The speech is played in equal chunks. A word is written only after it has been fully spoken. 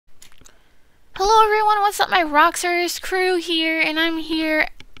Hello everyone, what's up? My Rockstars crew here, and I'm here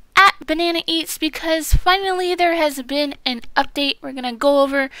at Banana Eats because finally there has been an update. We're gonna go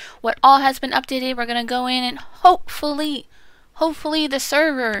over what all has been updated. We're gonna go in and hopefully the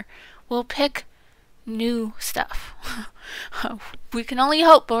server will pick new stuff. We can only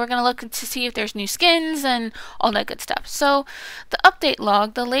hope, but we're gonna look to see if there's new skins and all that good stuff. So the update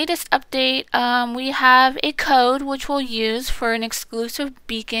log, the latest update, we have a code which we'll use for an exclusive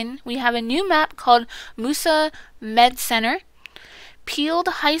beacon. We have a new map called Musa Med Center, Peeled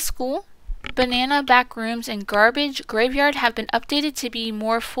High School, Banana Backrooms, and Garbage Graveyard have been updated to be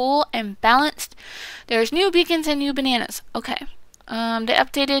more full and balanced. There's new beacons and new bananas. Okay. They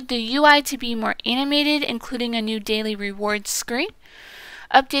updated the UI to be more animated, including a new daily rewards screen.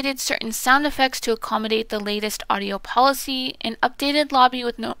 Updated certain sound effects to accommodate the latest audio policy, and updated lobby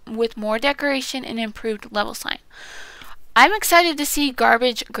with more decoration and improved level sign. I'm excited to see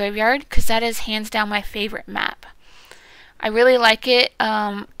Garbage Graveyard because that is hands down my favorite map. I really like it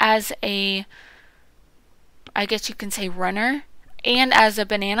as a, I guess you can say, runner, and as a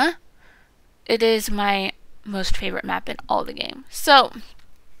banana. It is my most favorite map in all the game. So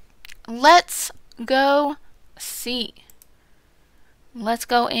let's go see. Let's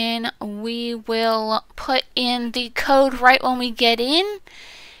go in. We will put in the code right when we get in.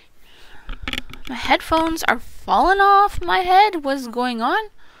 My headphones are falling off my head. What's going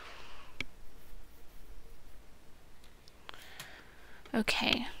on?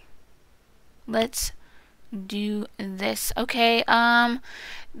 Okay, let's do this. Okay,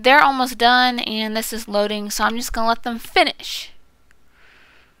 they're almost done and this is loading, so I'm just gonna let them finish.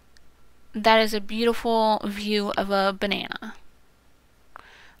 That is a beautiful view of a banana.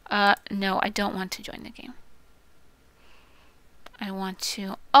 No, I don't want to join the game. I want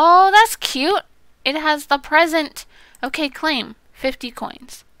to, oh, that's cute. It has the present. Okay, claim 50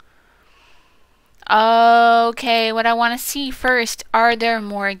 coins. Okay, what I want to see first, are there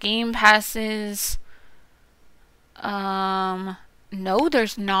more game passes? No,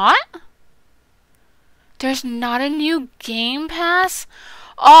 there's not. There's not a new game pass?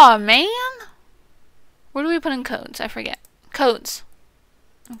 Aw, man. Where do we put in codes? I forget. Codes.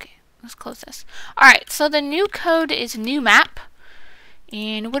 Okay, let's close this. Alright, so the new code is new map.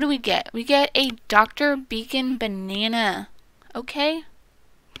 And what do we get? We get a Dr. Beacon banana. Okay.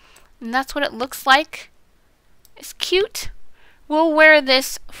 And that's what it looks like. It's cute. We'll wear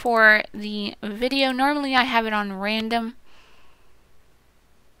this for the video. Normally I have it on random.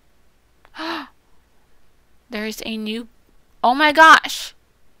 There's a new, oh my gosh,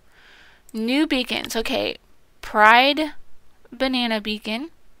 new beacons. Okay, Pride banana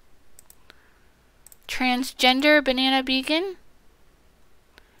beacon, transgender banana beacon,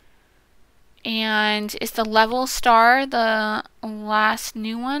 and is the level star the last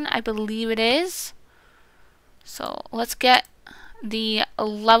new one? I believe it is. So let's get the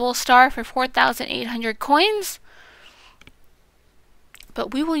level star for 4,800 coins.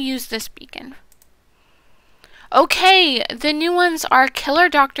 But we will use this beacon. Okay, the new ones are Killer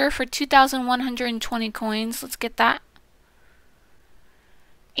Doctor for 2,120 coins. Let's get that.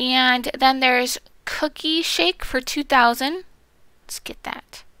 And then there's Cookie Shake for 2,000. Let's get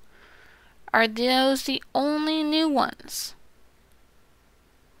that. Are those the only new ones?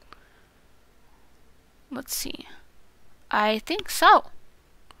 Let's see. I think so.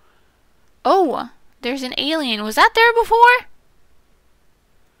 Oh, there's an alien. Was that there before?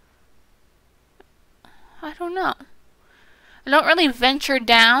 I don't know. I don't really venture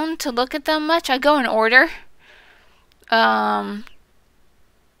down to look at them much. I go in order.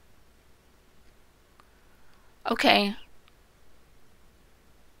 Okay.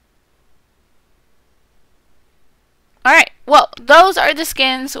 Alright, well, those are the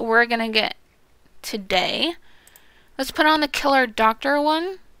skins we're gonna get today. Let's put on the Killer Doctor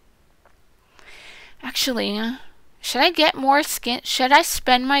one. Actually, should I get more skins? Should I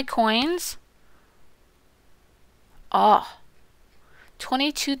spend my coins? Oh,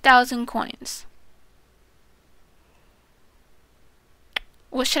 22,000 coins.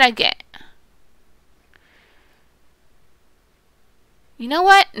 What should I get? You know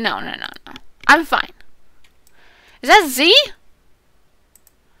what? No. I'm fine. Is that Z?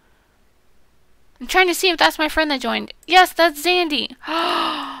 I'm trying to see if that's my friend that joined. Yes, that's Zandy.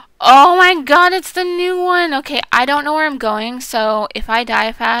 Oh my god, it's the new one. Okay, I don't know where I'm going, so if I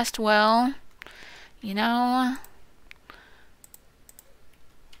die fast, well, you know.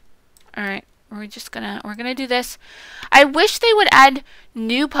 Alright, we're gonna do this. I wish they would add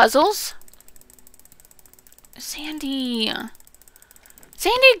new puzzles. Sandy,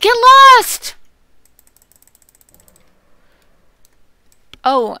 get lost!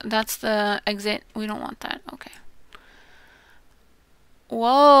 Oh, that's the exit. We don't want that. Okay.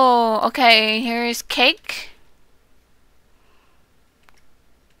 Whoa. Okay, here's cake.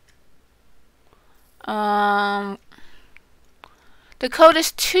 The code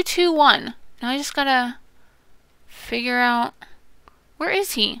is 221. Now I just gotta figure out, where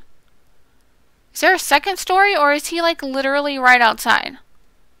is he? Is there a second story, or is he like literally right outside?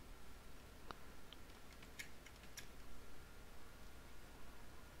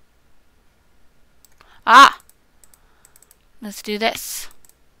 Ah! Let's do this.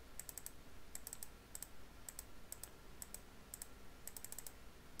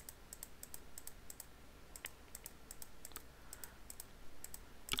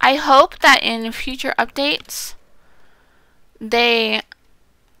 I hope that in future updates they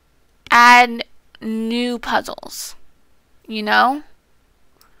add new puzzles, you know?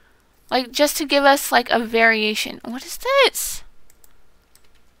 Like, just to give us like a variation. What is this?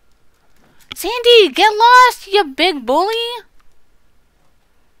 Sandy, get lost, you big bully!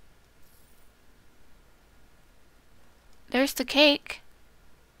 There's the cake.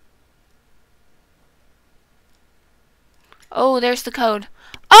 Oh, there's the code.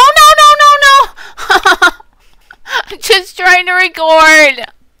 Oh, no, no, no, no! I'm just trying to record.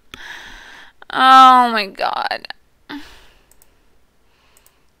 Oh my god.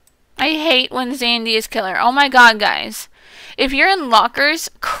 I hate when Sandy is killer. Oh my god, guys. If you're in lockers,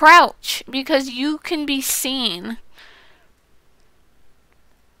 crouch, because you can be seen.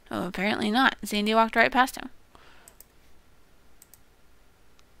 Oh, apparently not. Sandy walked right past him.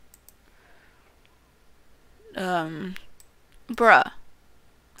 Bruh.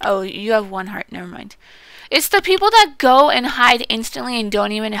 Oh, you have one heart. Never mind. It's the people that go and hide instantly and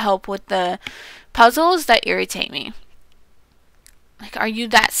don't even help with the puzzles that irritate me. Like, are you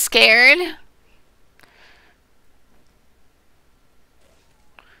that scared?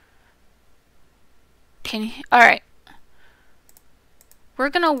 Alright. We're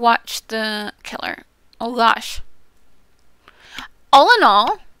gonna watch the killer. Oh gosh. All in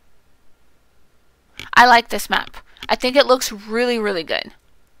all, I like this map. I think it looks really, really good.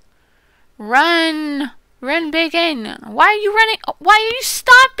 Run! Run, Bacon! Why are you running? Why are you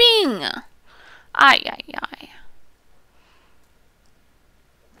stopping? Ay, ay, ay.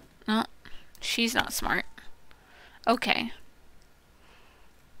 No, she's not smart. Okay.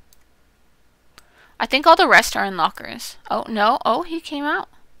 I think all the rest are in lockers. Oh, no. Oh, he came out.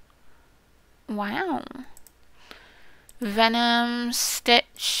 Wow. Venom,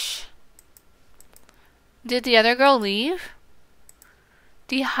 Stitch. Did the other girl leave?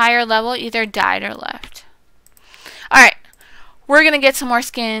 The higher level either died or left. Alright. We're going to get some more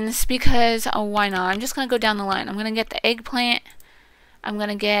skins because, oh, why not? I'm just going to go down the line. I'm going to get the eggplant. I'm going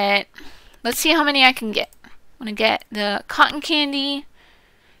to get, let's see how many I can get. I'm going to get the cotton candy.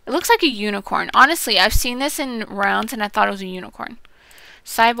 It looks like a unicorn. Honestly, I've seen this in rounds and I thought it was a unicorn.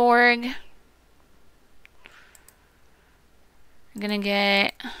 Cyborg. I'm going to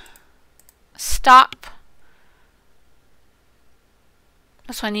get stop.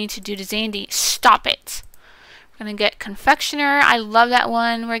 That's what I need to do to Zandy. Stop it. We're going to get confectioner. I love that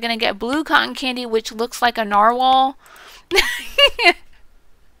one. We're going to get blue cotton candy, which looks like a narwhal.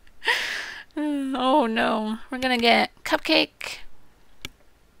 Oh no. We're going to get cupcake.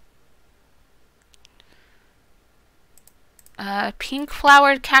 Pink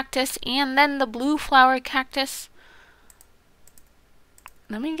flowered cactus, and then the blue flowered cactus.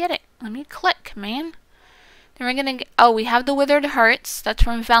 Let me get it. Let me click, man. Then we're gonna get, oh, we have the withered hearts. That's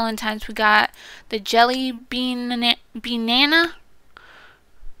from Valentine's. We got the jelly banana.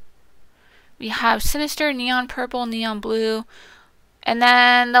 We have sinister, neon purple, neon blue. And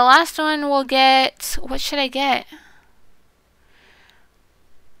then the last one we'll get, what should I get?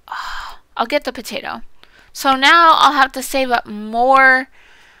 Oh, I'll get the potato. So now I'll have to save up more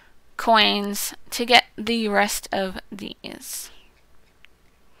coins to get the rest of these.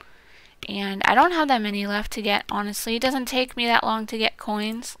 And I don't have that many left to get, honestly. It doesn't take me that long to get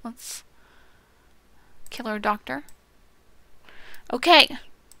coins. Let's kill our doctor. Okay.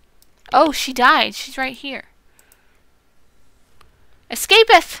 Oh, she died. She's right here.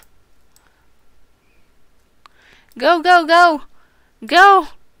 Escapeth! Go, go, go! Go!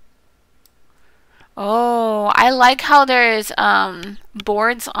 Oh, I like how there's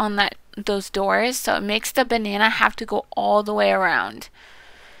boards on those doors, so it makes the banana have to go all the way around.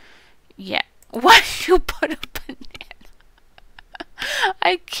 Yeah. Why did you put a banana?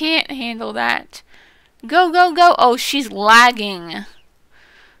 I can't handle that. Go, go, go. Oh, she's lagging.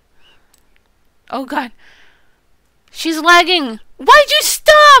 Oh, God. She's lagging. Why'd you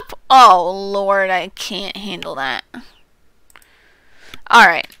stop? Oh, Lord, I can't handle that.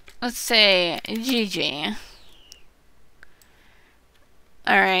 Alright, let's say GG.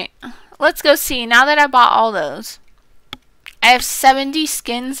 Alright, let's go see. Now that I bought all those, I have 70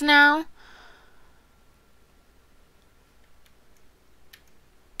 skins now.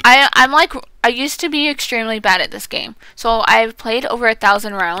 I used to be extremely bad at this game. So I've played over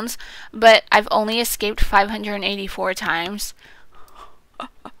 1,000 rounds, but I've only escaped 584 times.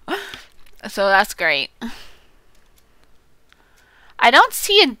 So that's great. I don't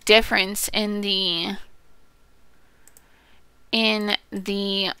see a difference in the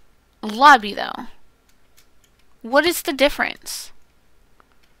lobby though. What is the difference?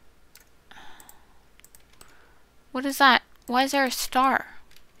 What is that? Why is there a star?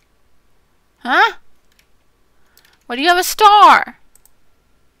 Huh? Why do you have a star?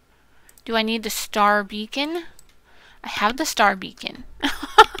 Do I need the star beacon? I have the star beacon.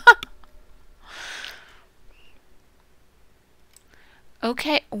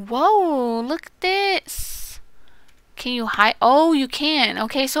 Okay. Whoa, look at this. Can you hide? Oh, you can.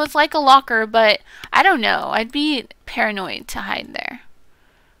 Okay, so it's like a locker, but I don't know. I'd be paranoid to hide there.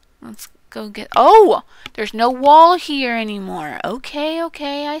 Let's go get... Oh! There's no wall here anymore. Okay,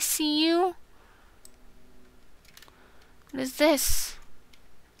 okay, I see you. What is this?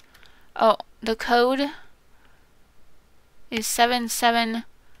 Oh, the code is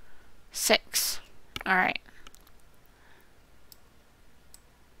 776. Alright.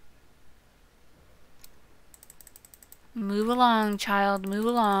 Move along, child. Move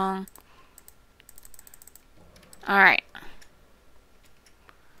along. Alright.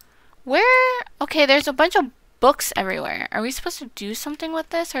 Where? Okay, there's a bunch of books everywhere. Are we supposed to do something with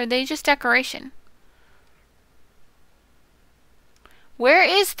this, or are they just decoration? Where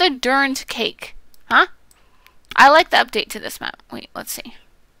is the darned cake? Huh? I like the update to this map. Wait, let's see.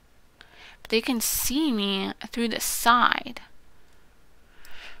 But they can see me through the side.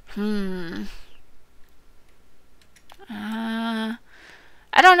 I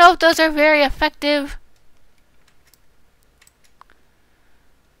don't know if those are very effective.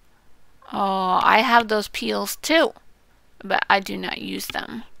 Oh, I have those peels too, but I do not use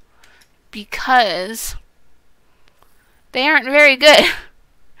them because they aren't very good.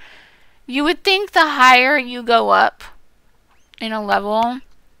 You would think the higher you go up in a level,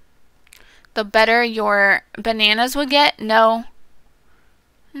 the better your bananas would get. No.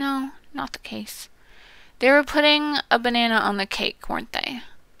 No, not the case. They were putting a banana on the cake, weren't they?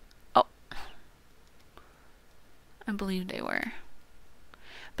 Oh. I believe they were.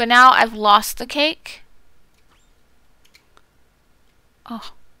 But now I've lost the cake.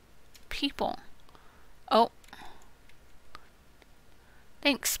 Oh. People. Oh.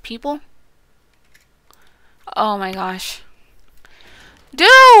 Thanks, people. Oh my gosh.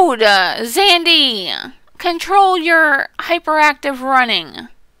 Dude! Zandy! Control your hyperactive running.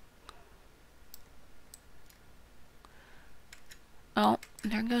 Oh,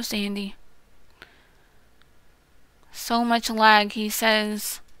 there goes Zandy. So much lag, he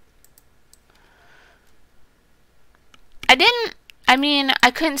says.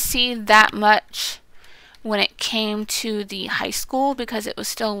 I couldn't see that much when it came to the high school because it was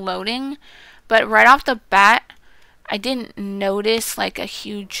still loading. But right off the bat, I didn't notice like a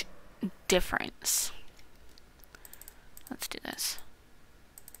huge difference. Let's do this.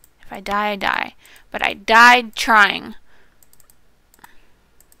 If I die, I die. But I died trying.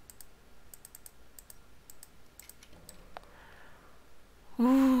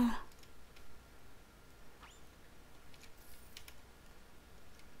 Ooh.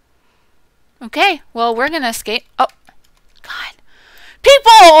 Okay, well, we're gonna escape. Oh, God.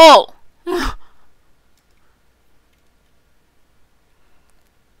 People!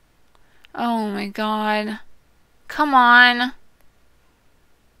 Oh my God. Come on.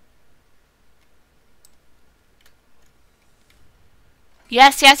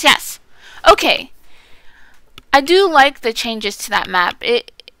 Yes, yes, yes. Okay. I do like the changes to that map.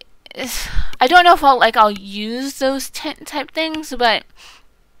 I don't know if I'll use those tent type things, but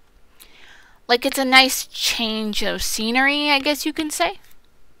like it's a nice change of scenery, I guess you can say.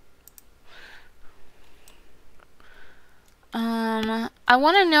 I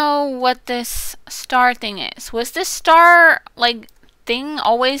want to know what this star thing is. Was this star like thing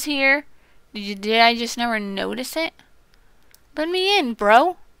always here? Did I just never notice it? Let me in,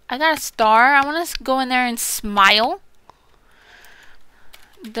 bro. I got a star. I want to go in there and smile.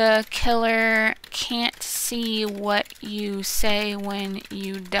 The killer can't see what you say when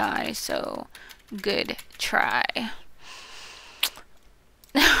you die, so good try.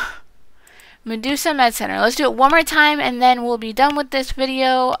 Medusa Med Center. Let's do it one more time and then we'll be done with this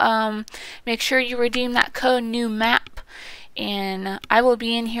video. Make sure you redeem that code new map and I will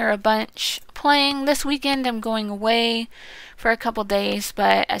be in here a bunch playing. This weekend I'm going away for a couple days,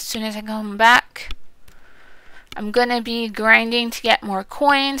 but as soon as I come back, I'm gonna be grinding to get more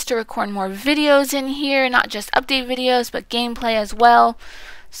coins to record more videos in here, not just update videos, but gameplay as well.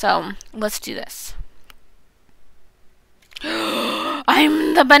 So let's do this.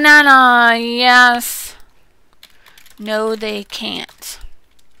 I'm the banana, yes. No, they can't.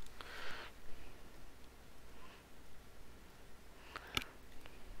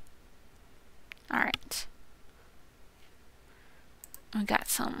 Alright. We got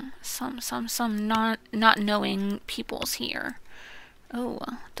some not knowing peoples here. Oh,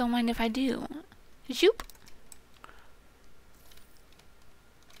 don't mind if I do. Zoop.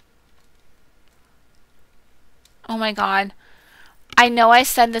 Oh my god. I know I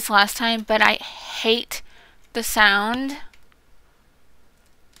said this last time, but I hate the sound.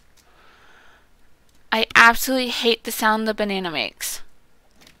 I absolutely hate the sound the banana makes.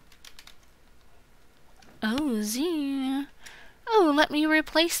 Oh, Z. Oh, let me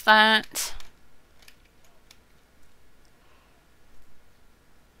replace that.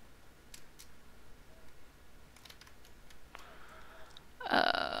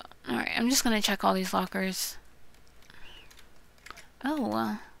 Alright, I'm just gonna check all these lockers.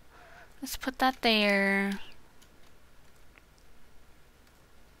 Oh, let's put that there.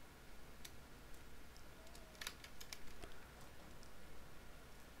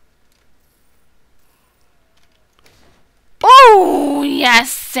 Oh,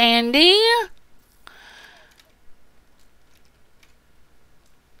 yes, Sandy.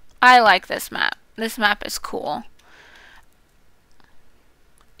 I like this map. This map is cool.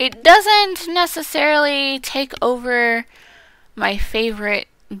 It doesn't necessarily take over my favorite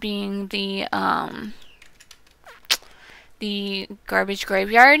being the garbage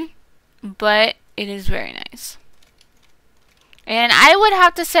graveyard, but it is very nice. And I would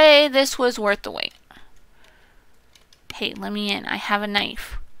have to say this was worth the wait. Hey, let me in. I have a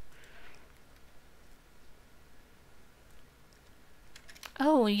knife.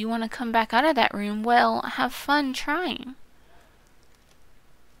 Oh, you want to come back out of that room? Well, have fun trying.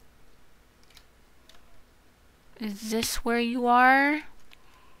 Is this where you are?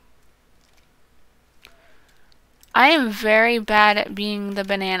 I am very bad at being the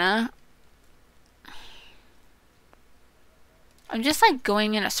banana. I'm just like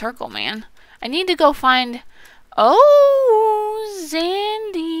going in a circle, man. I need to go find... Oh,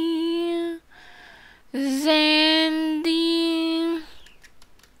 Zandy. Zandy.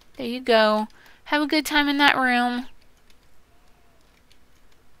 There you go. Have a good time in that room.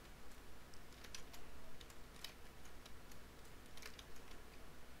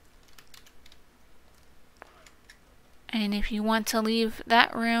 And if you want to leave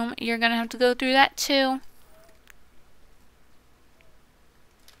that room, you're gonna have to go through that too.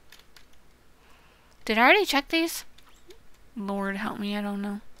 Did I already check these? Lord help me, I don't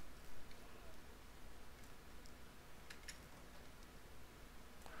know.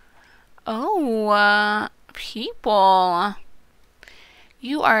 Oh, people.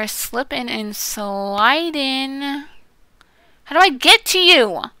 You are slipping and sliding. How do I get to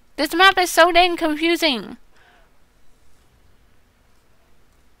you? This map is so dang confusing.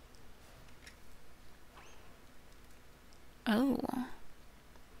 Oh.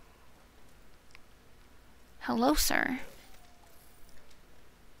 Hello, sir.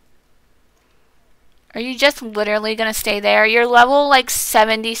 Are you just literally gonna stay there? You're level like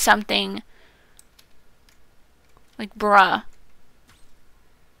 70 something. Like, bruh.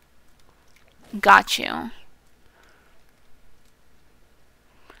 Got you.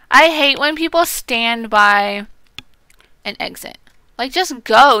 I hate when people stand by an exit. Like, just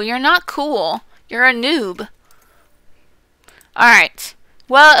go. You're not cool. You're a noob. Alright.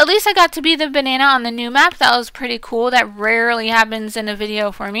 Well, at least I got to be the banana on the new map. That was pretty cool. That rarely happens in a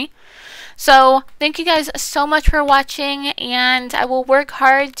video for me. So, thank you guys so much for watching, and I will work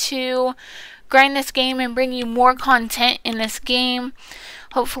hard to grind this game and bring you more content in this game.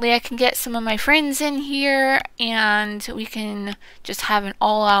 Hopefully I can get some of my friends in here, and we can just have an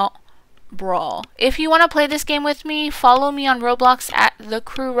all-out brawl. If you want to play this game with me, follow me on Roblox at The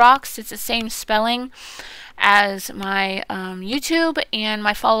Crew Rocks. It's the same spelling as my YouTube, and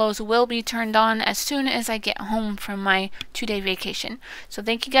my follows will be turned on as soon as I get home from my 2-day vacation. So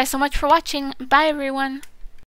thank you guys so much for watching. Bye everyone.